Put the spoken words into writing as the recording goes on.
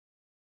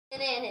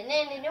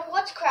And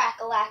what's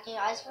crack-a-lacking,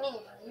 guys? We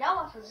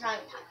know it's time.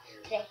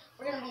 Today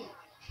we're gonna be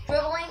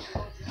dribbling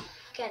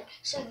again.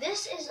 So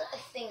this is a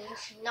thing you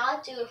should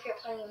not do if you're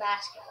playing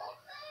basketball.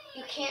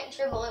 You can't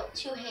dribble it with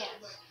two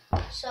hands.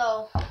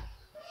 So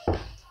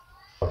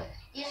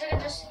these are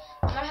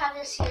I'm gonna have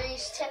this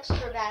series: tips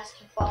for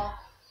basketball,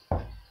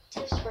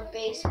 tips for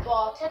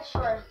baseball, tips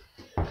for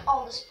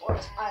all the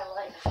sports I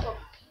like.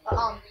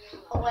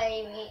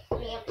 Away, me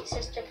and my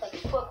sister play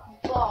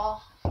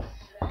football.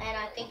 And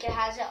I think it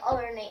has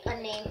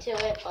a name to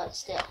it, but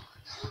still.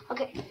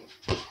 Okay,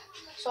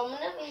 so I'm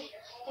going to be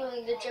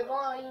doing the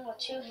dribbling with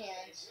two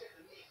hands.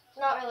 It's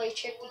not really a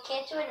trick. You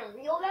can't do it in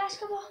real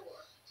basketball.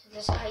 So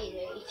this is how you do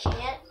it. You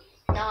can't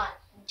not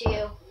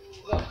do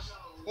this.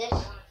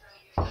 This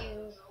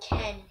you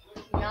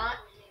cannot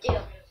do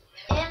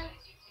in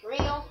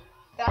real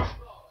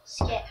basketball.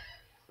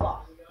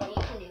 But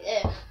you can do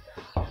this.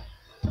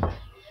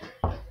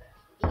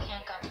 You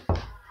can't go.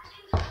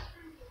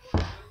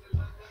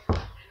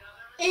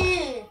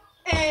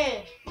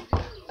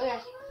 Okay,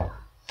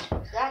 so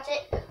that's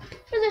it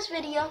for this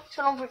video.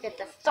 So don't forget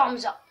to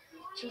thumbs up,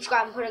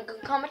 subscribe, and put a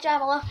good comment down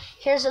below.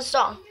 Here's the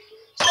song.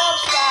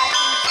 Subscribe to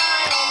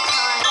Silent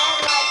Time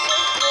and like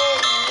this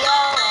video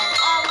and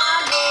all my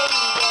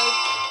videos.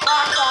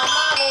 Watch all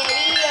my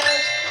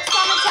videos.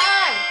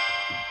 Summertime.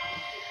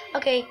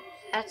 Okay,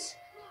 that's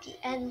the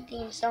end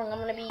theme song. I'm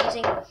gonna be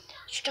using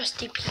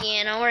trusty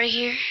piano right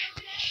here.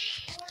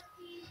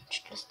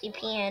 Trusty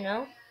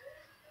piano.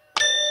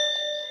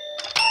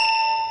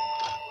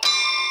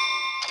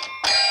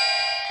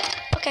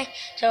 Okay,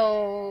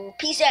 so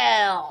peace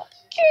out.